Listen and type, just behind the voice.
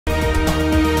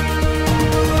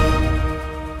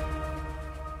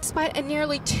despite a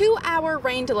nearly 2-hour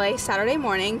rain delay Saturday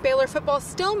morning, Baylor football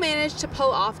still managed to pull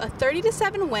off a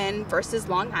 30-7 win versus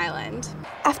Long Island.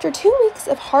 After 2 weeks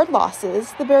of hard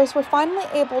losses, the Bears were finally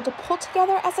able to pull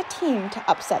together as a team to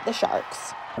upset the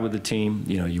Sharks. With the team,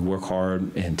 you work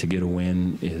hard, and to get a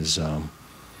win is something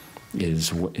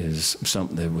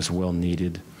that was well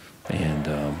needed, and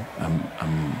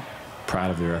I'm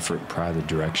proud of their effort, proud of the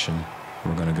direction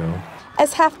we're going to go.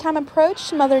 As halftime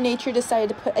approached, Mother Nature decided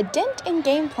to put a dent in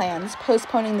game plans,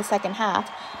 postponing the second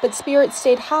half, but spirits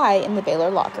stayed high in the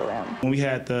Baylor locker room. When we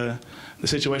had the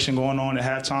situation going on at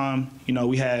halftime,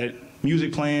 we had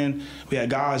music playing, we had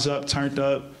guys up, turned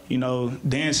up,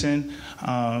 dancing,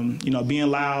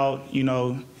 being loud,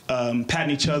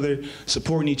 patting each other,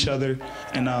 supporting each other,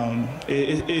 and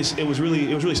it was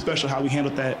really special how we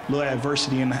handled that little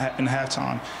adversity in the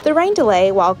halftime. The rain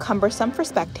delay, while cumbersome for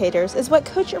spectators, is what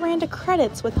Coach Aranda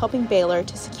credits with helping Baylor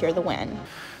to secure the win.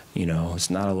 It's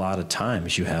not a lot of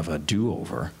times you have a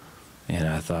do-over, and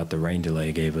I thought the rain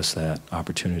delay gave us that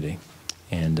opportunity.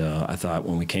 And I thought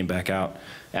when we came back out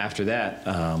after that,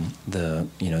 the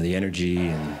energy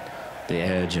and the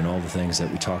edge and all the things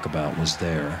that we talk about was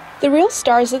there. The real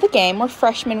stars of the game were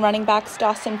freshman running backs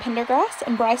Dawson Pendergrass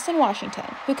and Bryson Washington,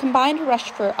 who combined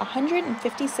rushed for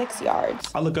 156 yards.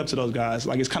 I look up to those guys.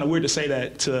 It's kind of weird to say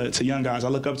that to young guys. I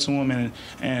look up to them,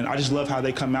 and I just love how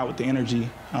they come out with the energy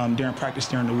during practice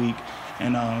during the week.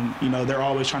 And, they're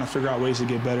always trying to figure out ways to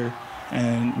get better.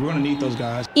 And we're going to need those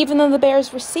guys. Even though the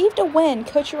Bears received a win,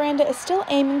 Coach Aranda is still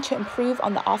aiming to improve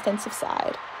on the offensive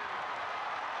side.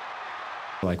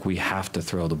 We have to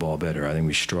throw the ball better. I think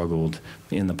we struggled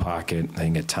in the pocket. I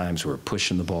think at times we're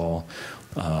pushing the ball.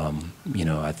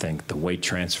 I think the weight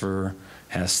transfer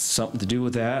has something to do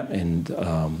with that. And,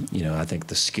 I think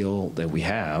the skill that we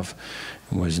have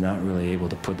was not really able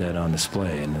to put that on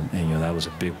display. And that was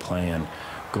a big plan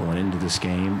going into this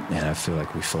game. And I feel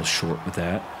like we fell short with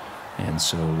that. And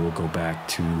so we'll go back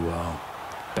to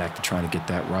trying to get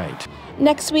that right.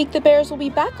 Next week, the Bears will be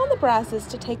back on the Brazos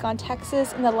to take on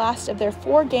Texas in the last of their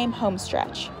 4-game home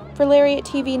stretch. For Lariat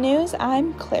TV News,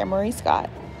 I'm Claire Marie Scott.